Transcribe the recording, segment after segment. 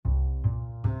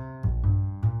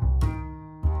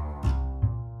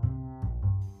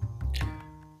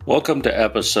Welcome to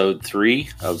episode 3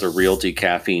 of the Realty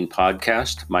Caffeine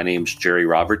podcast. My name's Jerry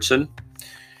Robertson.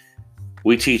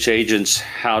 We teach agents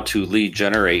how to lead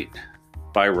generate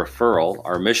by referral.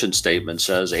 Our mission statement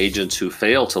says agents who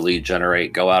fail to lead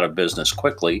generate go out of business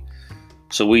quickly.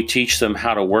 So we teach them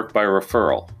how to work by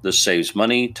referral. This saves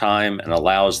money, time, and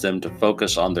allows them to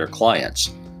focus on their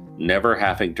clients, never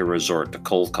having to resort to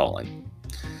cold calling.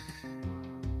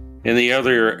 In the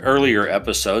earlier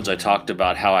episodes, I talked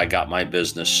about how I got my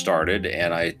business started,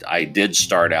 and I did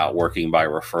start out working by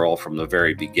referral from the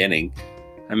very beginning.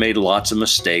 I made lots of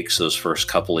mistakes those first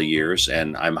couple of years,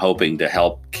 and I'm hoping to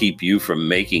help keep you from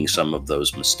making some of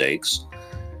those mistakes.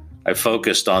 I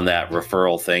focused on that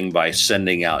referral thing by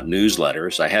sending out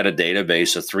newsletters. I had a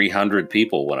database of 300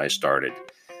 people when I started.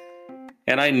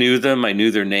 And I knew them. I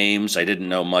knew their names. I didn't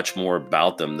know much more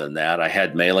about them than that. I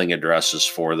had mailing addresses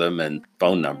for them and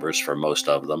phone numbers for most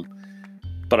of them.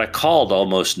 But I called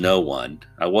almost no one.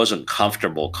 I wasn't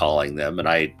comfortable calling them.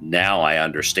 And now I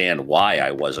understand why I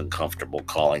wasn't comfortable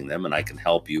calling them, and I can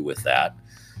help you with that.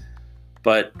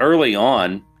 But early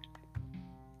on,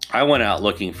 I went out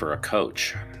looking for a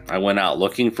coach. I went out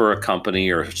looking for a company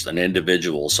or an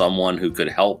individual, someone who could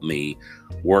help me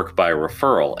work by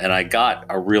referral. And I got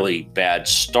a really bad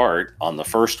start on the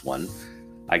first one.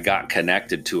 I got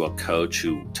connected to a coach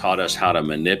who taught us how to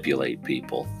manipulate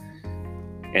people.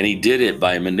 And he did it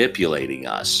by manipulating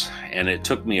us. And it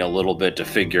took me a little bit to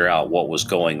figure out what was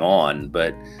going on.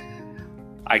 But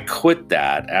I quit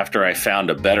that after I found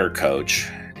a better coach.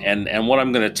 And what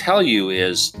I'm going to tell you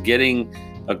is getting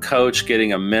a coach,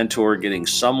 getting a mentor, getting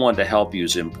someone to help you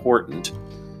is important.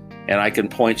 And I can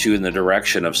point you in the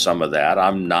direction of some of that.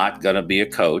 I'm not going to be a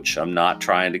coach. I'm not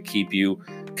trying to keep you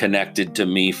connected to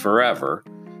me forever,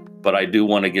 but I do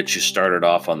want to get you started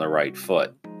off on the right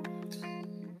foot.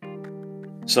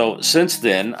 So since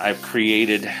then, I've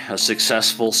created a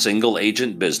successful single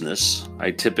agent business.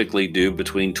 I typically do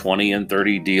between 20 and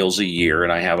 30 deals a year,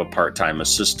 and I have a part-time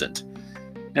assistant.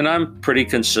 And I'm pretty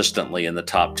consistently in the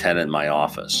top 10 in my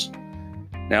office.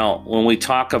 Now, when we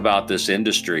talk about this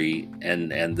industry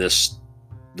and this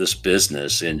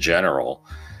business in general,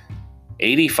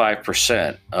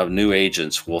 85% of new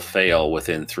agents will fail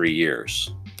within 3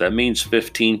 years. That means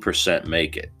 15%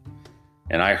 make it.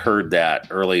 And I heard that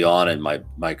early on in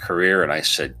my career, and I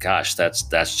said, gosh, that's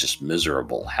just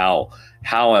miserable. How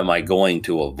am I going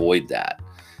to avoid that?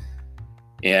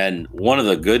 And one of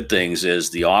the good things is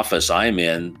the office I'm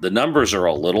in, the numbers are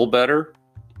a little better.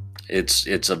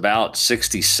 It's about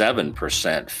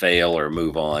 67% fail or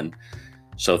move on.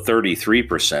 So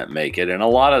 33% make it. And a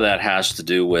lot of that has to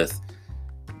do with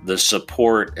the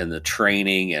support and the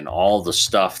training and all the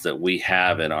stuff that we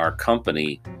have in our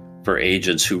company for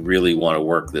agents who really want to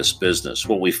work this business.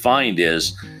 What we find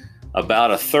is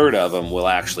about a third of them will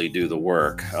actually do the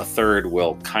work. A third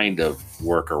will kind of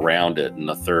work around it, and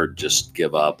a third just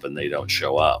give up and they don't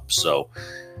show up. So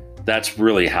that's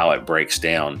really how it breaks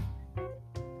down.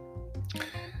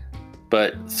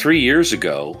 But 3 years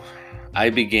ago, I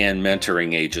began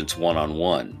mentoring agents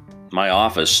one-on-one. My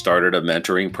office started a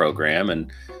mentoring program,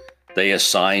 and they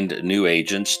assigned new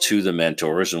agents to the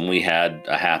mentors, and we had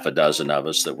a half a dozen of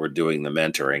us that were doing the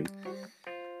mentoring.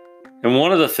 And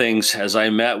one of the things, as I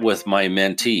met with my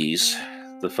mentees,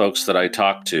 the folks that I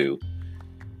talked to,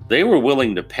 they were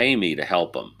willing to pay me to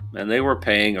help them. And they were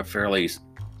paying a fairly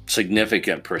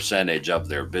significant percentage of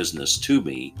their business to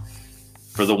me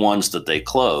for the ones that they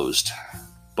closed.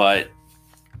 But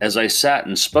as I sat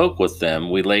and spoke with them,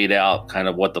 we laid out kind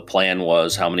of what the plan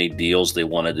was, how many deals they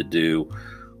wanted to do,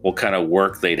 what kind of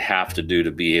work they'd have to do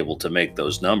to be able to make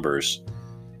those numbers.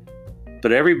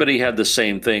 But everybody had the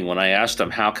same thing. When I asked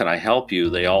them, how can I help you?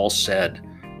 They all said,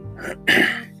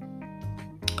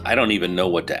 I don't even know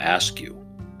what to ask you.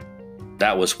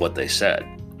 That was what they said.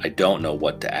 I don't know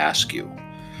what to ask you.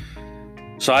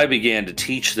 So I began to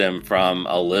teach them from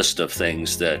a list of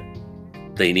things that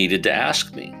they needed to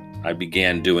ask me. I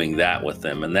began doing that with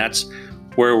them. And that's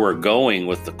where we're going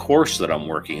with the course that I'm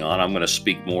working on. I'm going to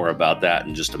speak more about that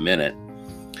in just a minute.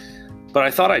 But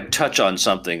I thought I'd touch on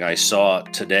something I saw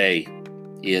today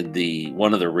in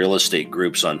one of the real estate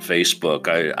groups on Facebook.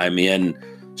 I'm in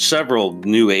several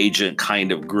new agent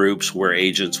kind of groups where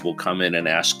agents will come in and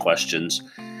ask questions.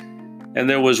 And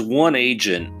there was one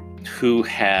agent who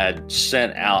had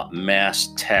sent out mass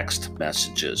text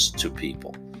messages to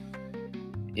people.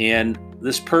 And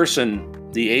this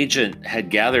person, the agent, had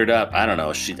gathered up, I don't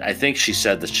know, I think she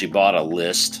said that she bought a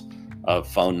list of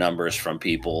phone numbers from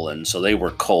people, and so they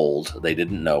were cold. They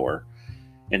didn't know her.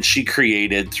 And she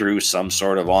created, through some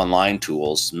sort of online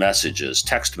tools,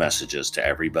 text messages to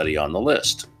everybody on the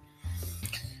list.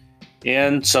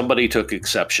 And somebody took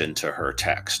exception to her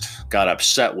text, got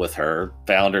upset with her,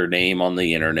 found her name on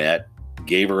the internet,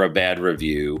 gave her a bad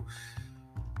review,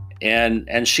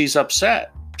 and she's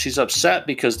upset. She's upset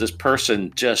because this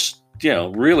person just,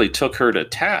 really took her to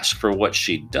task for what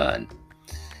she'd done.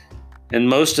 And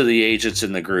most of the agents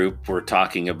in the group were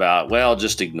talking about, well,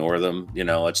 just ignore them.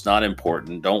 It's not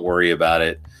important. Don't worry about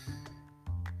it.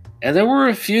 And there were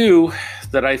a few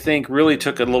that I think really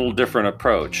took a little different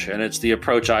approach, and it's the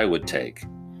approach I would take.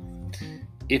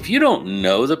 If you don't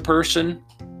know the person,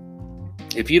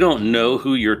 if you don't know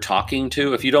who you're talking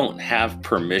to, if you don't have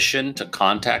permission to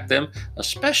contact them,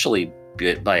 especially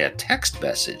by a text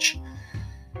message,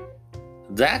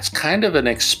 that's kind of an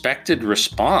expected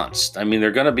response. I mean,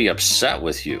 they're going to be upset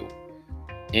with you.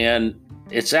 And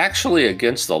it's actually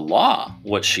against the law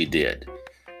what she did.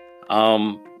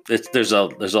 There's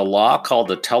a law called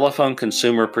the Telephone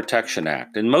Consumer Protection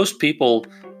Act, and most people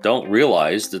don't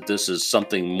realize that this is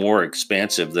something more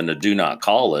expansive than a do not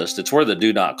call list. It's where the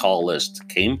do not call list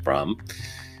came from,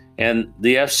 and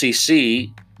the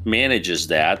FCC manages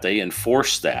that. They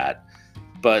enforce that,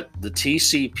 but the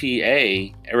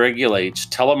TCPA regulates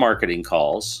telemarketing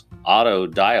calls, auto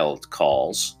dialed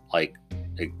calls like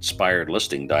expired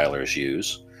listing dialers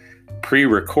use,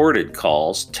 pre-recorded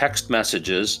calls, text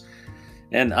messages,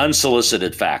 and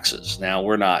unsolicited faxes. Now,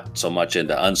 we're not so much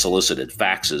into unsolicited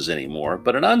faxes anymore,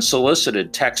 but an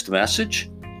unsolicited text message,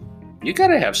 you got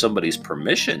to have somebody's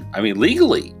permission,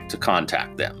 legally, to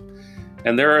contact them.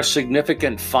 And there are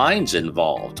significant fines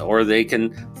involved, or they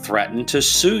can threaten to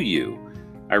sue you.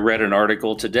 I read an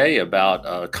article today about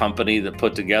a company that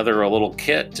put together a little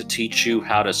kit to teach you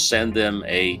how to send them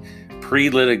a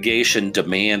pre-litigation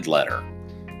demand letter.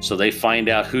 So they find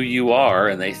out who you are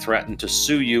and they threaten to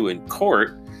sue you in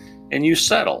court, and you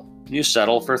settle. You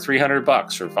settle for $300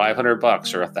 or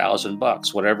 $500 or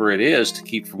 $1,000, whatever it is, to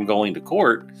keep from going to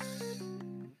court.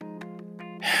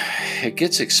 It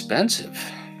gets expensive.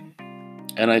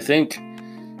 And I think,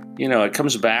 it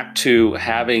comes back to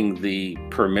having the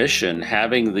permission,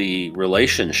 having the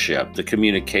relationship, the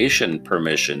communication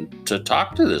permission to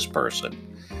talk to this person.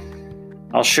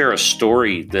 I'll share a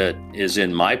story that is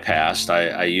in my past.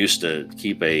 I used to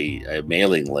keep a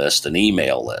mailing list, an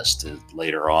email list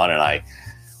later on, and I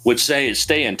would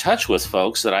stay in touch with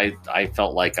folks that I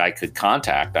felt like I could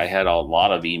contact. I had a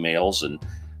lot of emails, and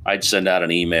I'd send out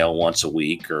an email once a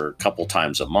week or a couple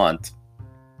times a month.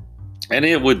 And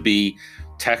it would be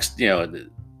text,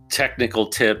 technical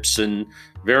tips and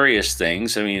various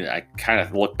things. I kind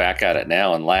of look back at it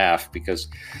now and laugh because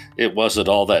it wasn't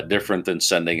all that different than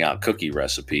sending out cookie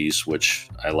recipes, which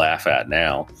I laugh at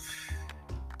now.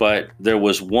 But there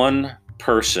was one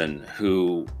person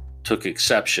who took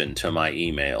exception to my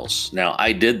emails. Now,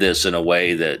 I did this in a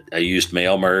way that I used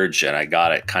mail merge, and I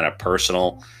got it kind of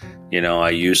personal. I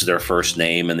used their first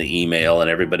name in the email, and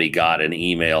everybody got an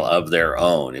email of their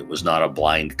own. It was not a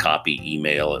blind copy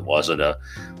email. It wasn't a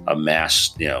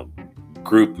mass,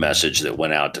 group message that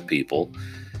went out to people.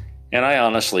 And I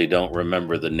honestly don't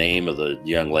remember the name of the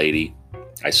young lady.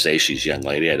 I say she's young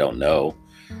lady, I don't know.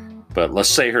 But let's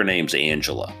say her name's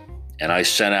Angela. And I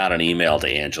sent out an email to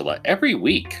Angela every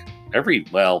week,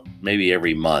 maybe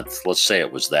every month. Let's say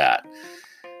it was that.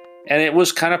 And it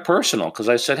was kind of personal because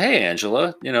I said, hey,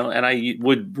 Angela, and I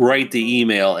would write the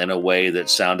email in a way that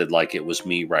sounded like it was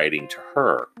me writing to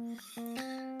her.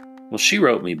 Well, she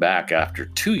wrote me back after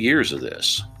 2 years of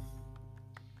this.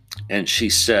 And she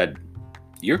said,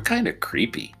 you're kind of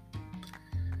creepy.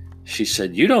 She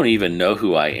said, you don't even know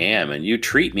who I am, and you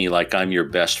treat me like I'm your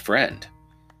best friend.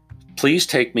 Please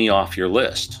take me off your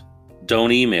list.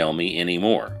 Don't email me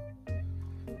anymore.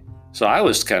 So I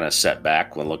was kind of set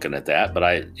back when looking at that,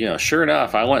 but sure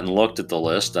enough, I went and looked at the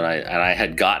list, and I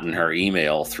had gotten her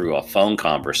email through a phone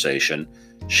conversation.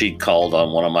 She'd called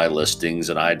on one of my listings,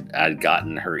 and I'd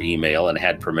gotten her email and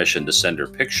had permission to send her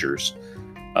pictures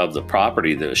of the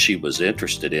property that she was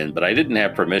interested in, but I didn't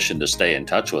have permission to stay in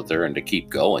touch with her and to keep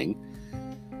going.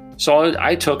 So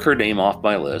I took her name off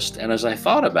my list, and as I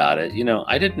thought about it,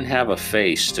 I didn't have a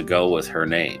face to go with her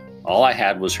name. All I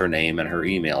had was her name and her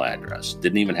email address.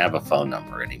 Didn't even have a phone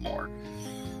number anymore.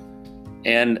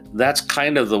 And that's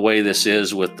kind of the way this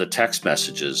is with the text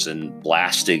messages and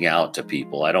blasting out to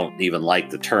people. I don't even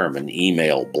like the term an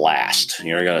email blast.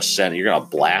 You're going to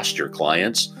blast your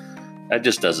clients. That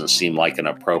just doesn't seem like an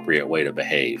appropriate way to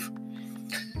behave.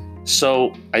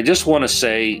 So I just want to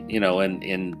say,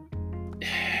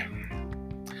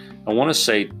 I want to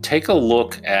say, take a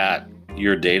look at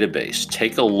your database.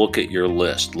 Take a look at your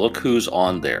list. Look who's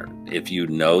on there. If you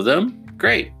know them,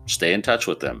 great. Stay in touch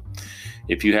with them.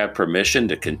 If you have permission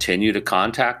to continue to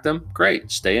contact them, great.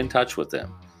 Stay in touch with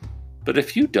them. But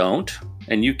if you don't,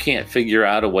 and you can't figure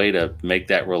out a way to make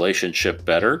that relationship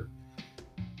better,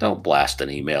 don't blast an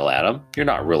email at them. You're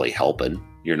not really helping.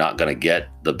 You're not going to get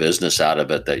the business out of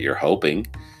it that you're hoping.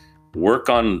 Work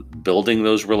on building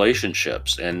those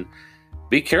relationships and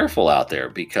be careful out there,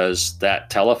 because that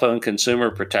Telephone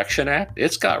Consumer Protection Act,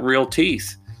 it's got real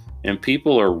teeth, and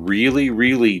people are really,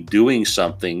 really doing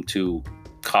something to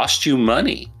cost you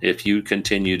money if you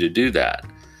continue to do that.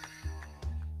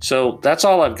 So that's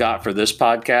all I've got for this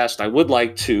podcast. I would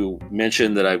like to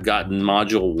mention that I've gotten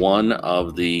module 1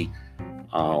 of the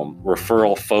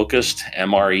referral focused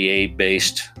MREA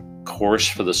based course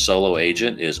for the solo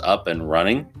agent is up and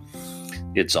running.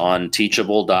 It's on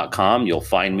teachable.com. You'll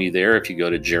find me there. If you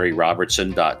go to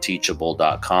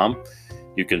jerryrobertson.teachable.com,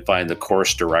 you can find the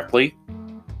course directly,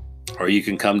 or you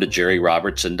can come to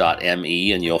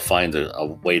jerryrobertson.me and you'll find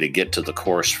a way to get to the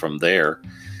course from there.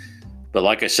 But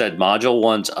like I said, module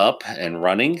 1's up and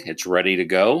running. It's ready to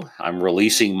go. I'm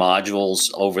releasing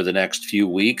modules over the next few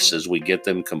weeks as we get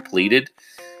them completed.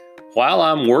 While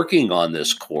I'm working on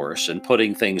this course and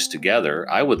putting things together,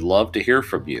 I would love to hear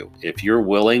from you. If you're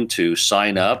willing to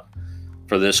sign up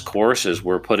for this course as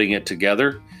we're putting it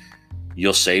together,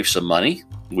 you'll save some money.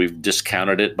 We've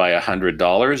discounted it by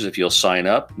 $100. If you'll sign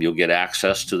up, you'll get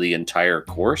access to the entire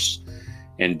course.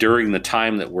 And during the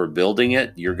time that we're building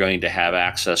it, you're going to have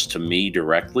access to me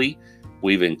directly.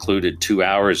 We've included 2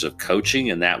 hours of coaching,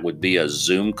 and that would be a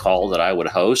Zoom call that I would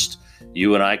host.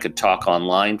 You and I could talk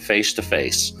online face to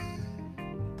face,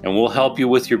 and we'll help you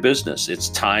with your business. It's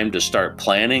time to start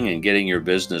planning and getting your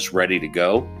business ready to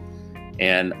go.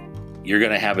 And you're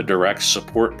going to have a direct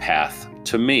support path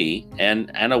to me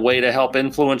and a way to help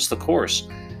influence the course.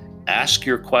 Ask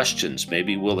your questions.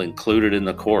 Maybe we'll include it in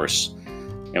the course,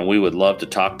 and we would love to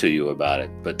talk to you about it.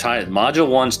 But module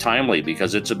 1's timely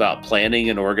because it's about planning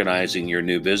and organizing your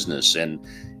new business. And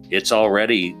it's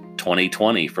already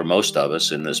 2020 for most of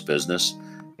us in this business.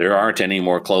 There aren't any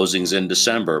more closings in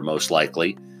December, most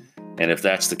likely. And if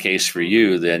that's the case for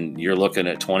you, then you're looking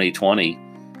at 2020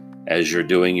 as you're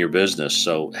doing your business.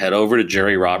 So head over to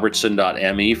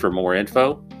jerryrobertson.me for more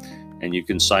info, and you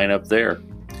can sign up there.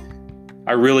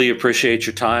 I really appreciate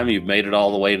your time. You've made it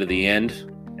all the way to the end.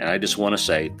 And I just want to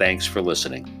say thanks for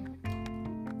listening.